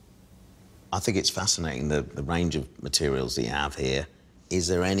 I think it's fascinating, the range of materials that you have here. Is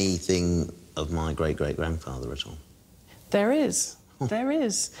there anything of my great-great-grandfather at all? There is. There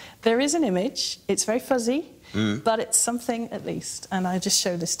is. There is an image. It's very fuzzy, but it's something at least. And I just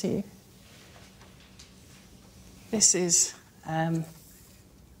show this to you. This is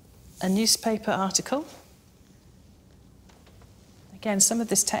a newspaper article. Again, some of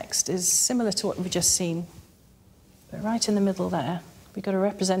this text is similar to what we've just seen. But right in the middle there, we've got a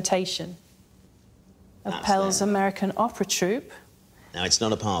representation of Pell's American opera troupe. Now, it's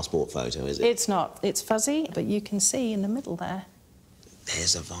not a passport photo, is it? It's not. It's fuzzy, but you can see in the middle there.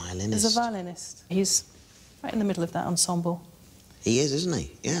 There's a violinist. There's a violinist. He's right in the middle of that ensemble. He is, isn't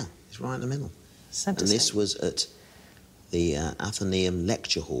he? Yeah, he's right in the middle. Centre and this stage. was at the Athenaeum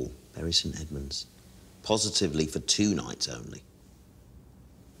Lecture Hall, Bury St Edmunds, positively for 2 nights only.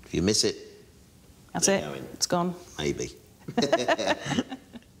 If you miss it, that's it. It's gone. Maybe.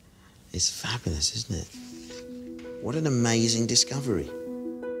 It's fabulous, isn't it? What an amazing discovery.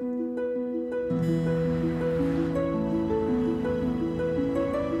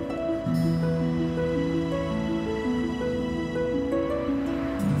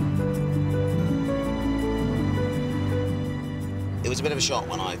 It was a bit of a shock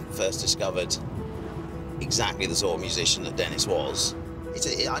when I first discovered exactly the sort of musician that Dennis was.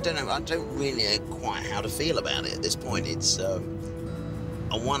 I don't know, I don't really know quite how to feel about it at this point. It's,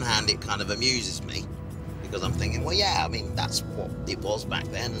 on one hand, it kind of amuses me, because I'm thinking, well, yeah, I mean, that's what it was back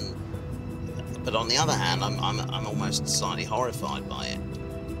then. But on the other hand, I'm almost slightly horrified by it.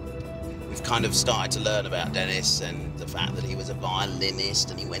 We've kind of started to learn about Dennis and the fact that he was a violinist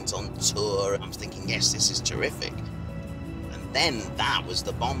and he went on tour. I'm thinking, yes, this is terrific. And then that was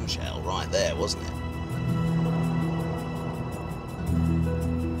the bombshell right there, wasn't it?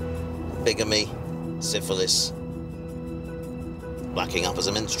 Bigamy, syphilis, blacking up as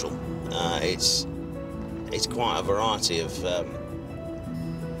a minstrel. It's quite a variety of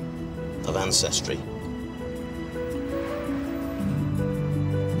ancestry.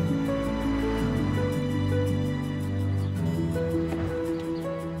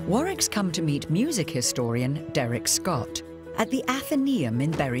 Warwick's come to meet music historian Derek Scott at the Athenaeum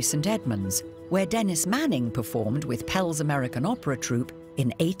in Bury St Edmunds, where Dennis Manning performed with Pell's American Opera Troupe in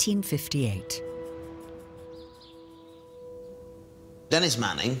 1858. Dennis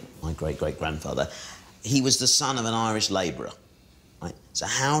Manning, my great-great-grandfather, he was the son of an Irish labourer, right? So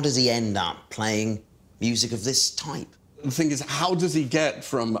how does he end up playing music of this type? The thing is, how does he get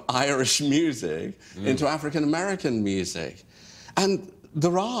from Irish music into African-American music? And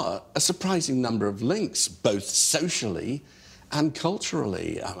there are a surprising number of links, both socially and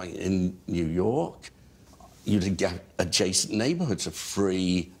culturally. I mean, in New York, you'd get adjacent neighbourhoods of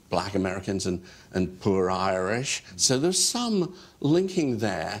free black Americans and poor Irish. So there's some linking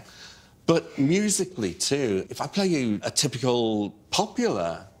there. But musically, too, if I play you a typical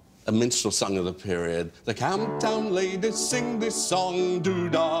popular minstrel song of the period, the Camptown ladies sing this song,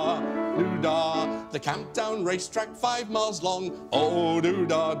 doo-dah, doo-dah. The Camptown racetrack 5 miles long, oh,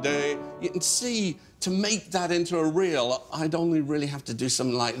 doo-dah day. You can see, to make that into a reel, I'd only really have to do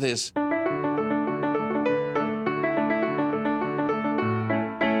something like this.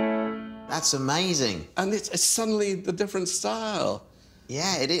 That's amazing. And it's suddenly the different style.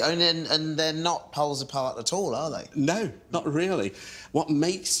 Yeah, it is. And they're not poles apart at all, are they? No, not really. What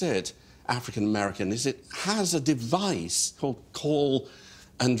makes it African-American is it has a device called call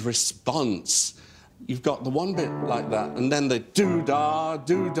and response. You've got the one bit like that, and then the doo-dah,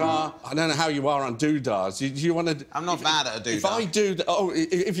 doo-dah. I don't know how you are on doo-dahs. Do you want to... I'm not bad at a doo-dah. If I do...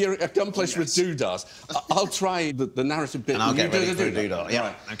 if you're accomplished with doo-dahs, I'll try the narrative bit. And I'll get ready for a doo-dah. Yeah,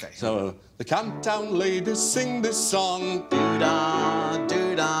 right. OK. So, the Camptown ladies sing this song. Doo-dah,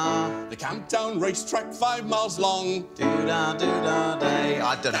 doo-dah. The Camptown racetrack 5 miles long. Doo-dah, doo-dah day.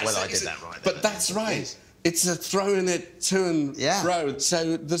 I don't know whether I did that right. But that's right. It's a throwing it to and fro.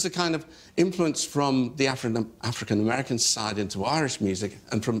 So there's a kind of influence from the African-American side into Irish music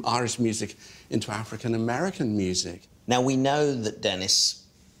and from Irish music into African-American music. Now, we know that Dennis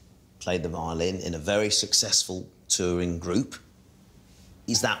played the violin in a very successful touring group.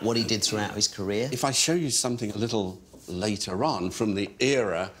 Is that what he did throughout his career? If I show you something a little later on from the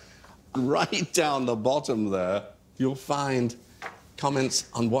era, right down the bottom there, you'll find comments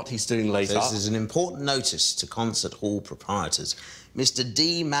on what he's doing later. So this is an important notice to concert hall proprietors. Mr.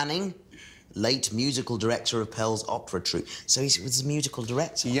 D. Manning, late musical director of Pell's Opera Troupe. So he was the musical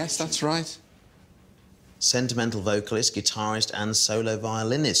director? Yes, that's right. Sentimental vocalist, guitarist and solo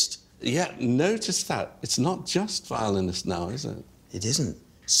violinist. Yeah, notice that. It's not just violinist now, is it? It isn't.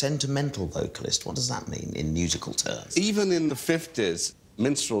 Sentimental vocalist, what does that mean in musical terms? Even in the 50s,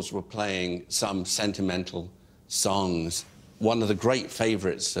 minstrels were playing some sentimental songs. One of the great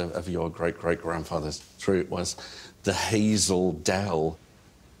favourites of your great-great-grandfather's troupe was the Hazel Dell.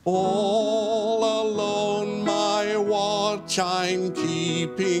 All alone my watch I'm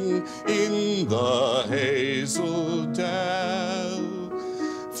keeping in the Hazel Dell,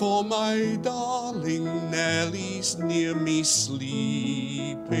 for my darling Nellie's near me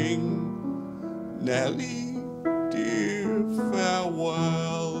sleeping. Nellie, dear,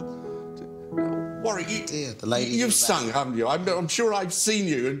 farewell. Warwick, the lady you've sung, haven't you? I'm sure I've seen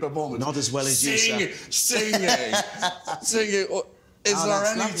you in performance. Not as well as you, sir. Singing. Is there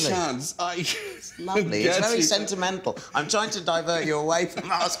any chance It's lovely. It's very sentimental. I'm trying to divert you away from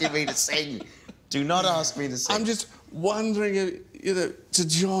asking me to sing. Do not ask me to sing. I'm just wondering, to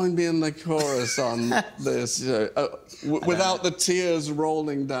join me in the chorus on this, without the tears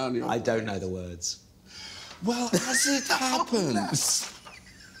rolling down your... I don't know the words. Well, as it happens...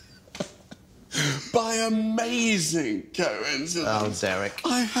 By amazing coincidence. Oh, Derek.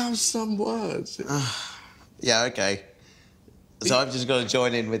 I have some words. Yeah, OK. So I've just got to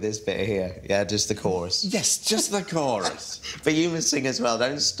join in with this bit here. Yeah, just the chorus. Yes, just the chorus. But you must sing as well.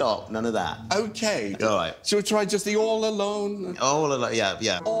 Don't stop. None of that. OK. All right. Shall we try just the All Alone? All Alone,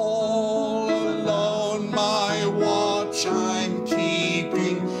 yeah. All alone my watch I'm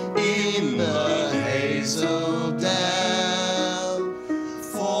keeping in the Hazel Dell,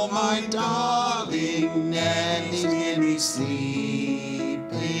 for my darling Nellie's near me sleeping.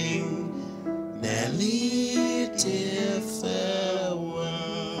 Nellie, dear, farewell.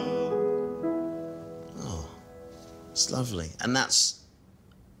 Oh, it's lovely. And that's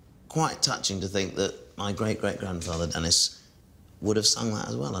quite touching to think that my great-great-grandfather, Dennis, would have sung that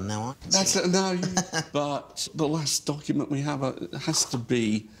as well, and now I can sing it. No, but the last document we have has to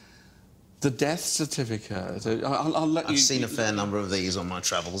be the death certificate. I'll let you... I've seen a fair number of these on my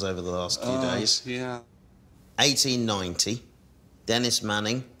travels over the last few days. Yeah. 1890, Dennis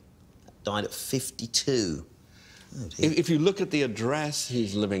Manning died at 52. Oh, if you look at the address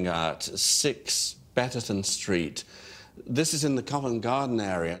he's living at, 6 Betterton Street, This is in the Covent Garden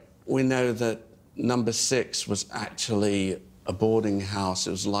area. We know that number 6 was actually a boarding house.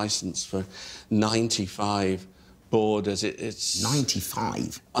 It was licensed for 95 boarders. It's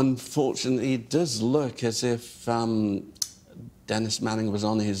 95? Unfortunately, it does look as if Dennis Manning was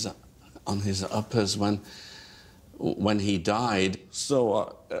on his uppers when he died.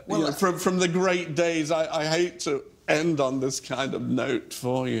 So, well, you know, from the great days, I hate to end on this kind of note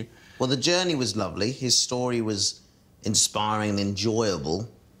for you. Well, the journey was lovely. His story was inspiring and enjoyable,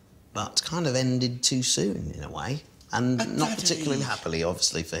 but kind of ended too soon, in a way. And not particularly happily,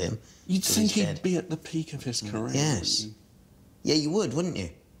 obviously, for him. You'd think he'd be at the peak of his career. Yes. Yeah, you would, wouldn't you?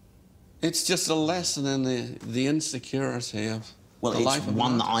 It's just a lesson in the insecurity of well, the it's life of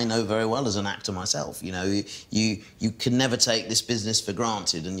one that I know very well as an actor myself. You know, you can never take this business for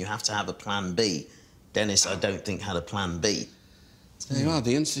granted, and you have to have a plan B. Dennis, I don't think, had a plan B. There you are,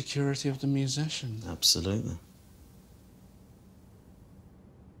 the insecurity of the musician. Absolutely.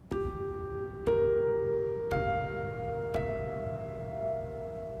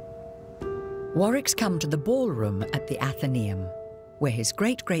 Warwick's come to the ballroom at the Athenaeum, where his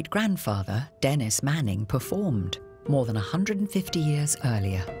great-great-grandfather, Dennis Manning, performed more than 150 years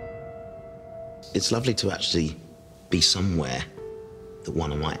earlier. It's lovely to actually be somewhere that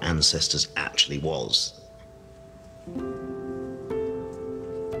one of my ancestors actually was.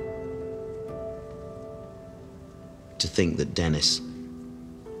 To think that Dennis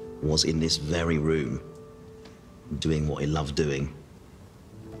was in this very room doing what he loved doing,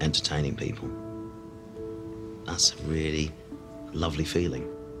 entertaining people. That's a really lovely feeling.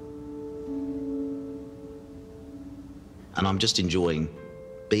 And I'm just enjoying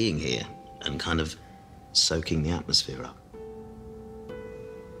being here and kind of soaking the atmosphere up.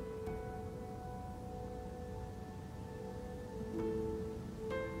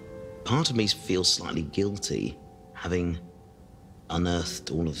 Part of me feels slightly guilty having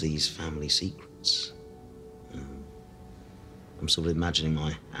unearthed all of these family secrets. I'm sort of imagining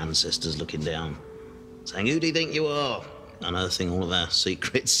my ancestors looking down, saying, "Who do you think you are?" Unearthing all of our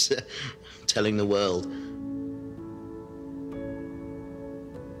secrets, telling the world.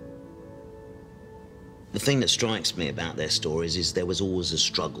 The thing that strikes me about their stories is there was always a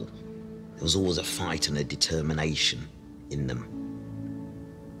struggle. There was always a fight and a determination in them.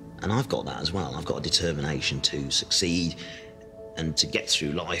 And I've got that as well. I've got a determination to succeed and to get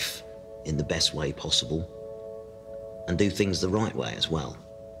through life in the best way possible and do things the right way as well.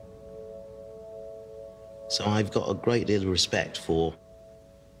 So I've got a great deal of respect for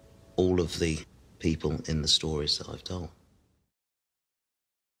all of the people in the stories that I've told.